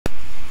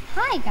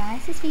Hi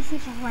guys, it's BC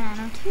from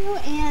 102,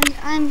 and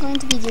I'm going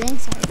to be doing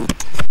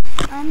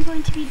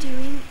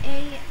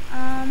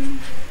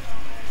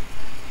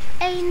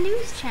a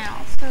news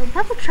channel. So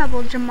Pebble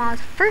Trouble,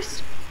 Jamaa's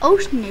first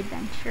ocean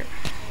adventure,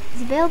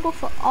 is available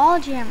for all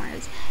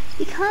jammers.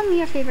 Become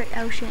your favorite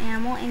ocean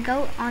animal and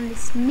go on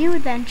this new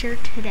adventure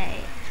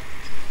today.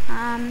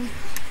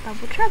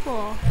 Pebble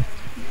Trouble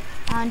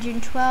on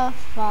June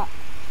 12th,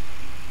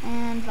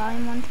 and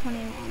volume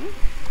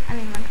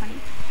 120.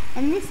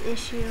 In this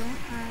issue,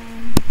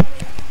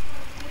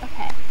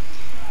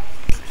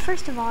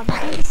 first of all, the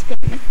Big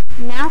Spin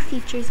now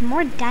features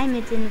more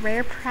diamonds and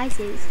rare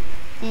prizes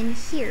in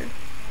here.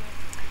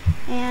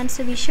 And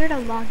so be sure to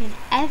log in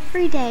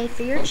every day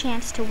for your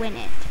chance to win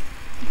it.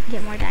 You can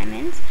get more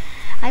diamonds.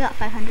 I got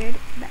 500,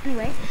 but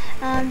anyway.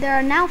 There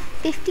are now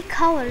 50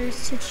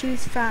 colors to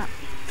choose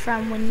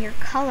from when you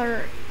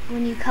color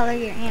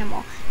your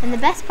animal. And the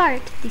best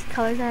part, these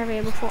colors are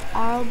available for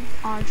all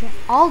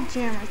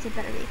jammers. It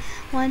better be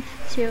 1,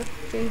 2,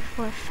 3,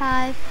 4,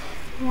 5.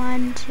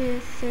 1, 2,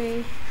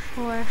 3,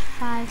 4,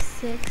 5,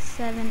 6,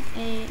 7,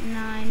 8,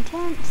 9,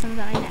 10. Some of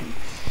them are done.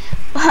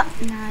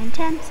 9,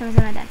 10. Some of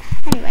them are done.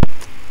 Anyway,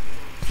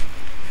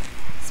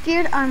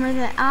 Spirit Armor,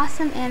 the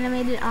awesome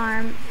animated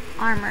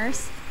armor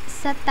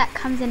set that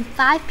comes in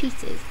 5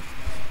 pieces,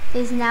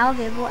 is now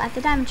available at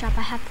the Diamond Shop.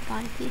 I have the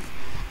body piece.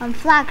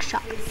 Flag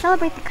Shop.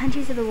 Celebrate the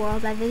countries of the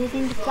world by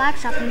visiting the Flag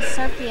Shop in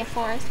Sophia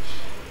Forest,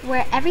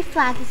 where every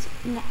flag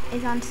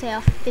is on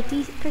sale for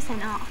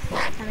 50% off.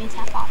 That means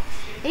half off.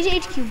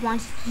 HQ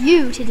wants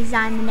you to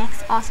design the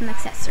next awesome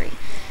accessory.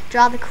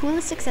 Draw the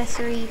coolest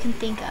accessory you can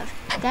think of.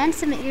 Then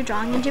submit your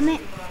drawing in Jamaa.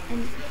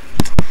 And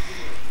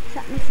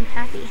that makes me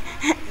happy.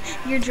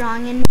 Your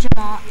drawing in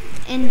Jamaa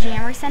in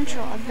Jammer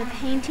Central of the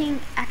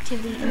painting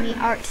activity in the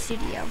art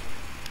studio.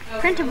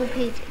 Printable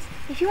pages.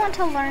 If you want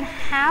to learn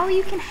how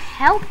you can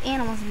help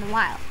animals in the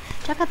wild,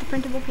 check out the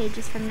printable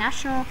pages from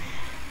National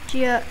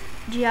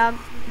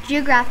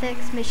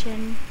Geographic's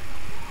Mission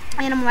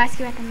Animal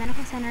Rescue at the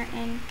Medical Center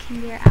in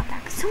Kingear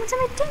Outback. Someone's in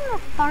my dinner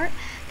fart.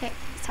 Okay,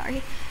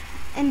 sorry.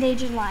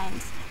 Endangered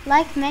lions.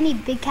 Like many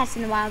big cats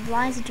in the wild, the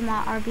lions of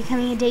Jamaa are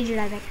becoming endangered.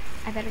 I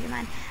better get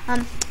mine.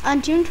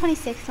 On June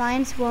 26th,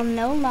 lions will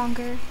no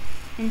longer,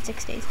 in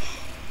 6 days,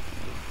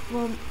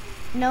 will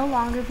no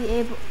longer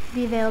be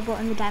available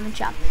in the Diamond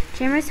Shop.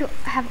 Jammers who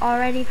have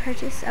already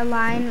purchased a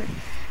lion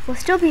will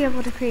still be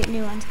able to create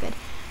new ones, good.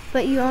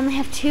 But you only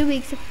have 2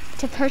 weeks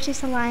to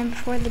purchase a lion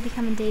before they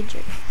become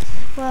endangered.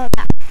 Well,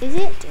 that is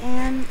it,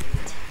 and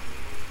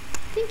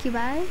thank you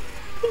guys.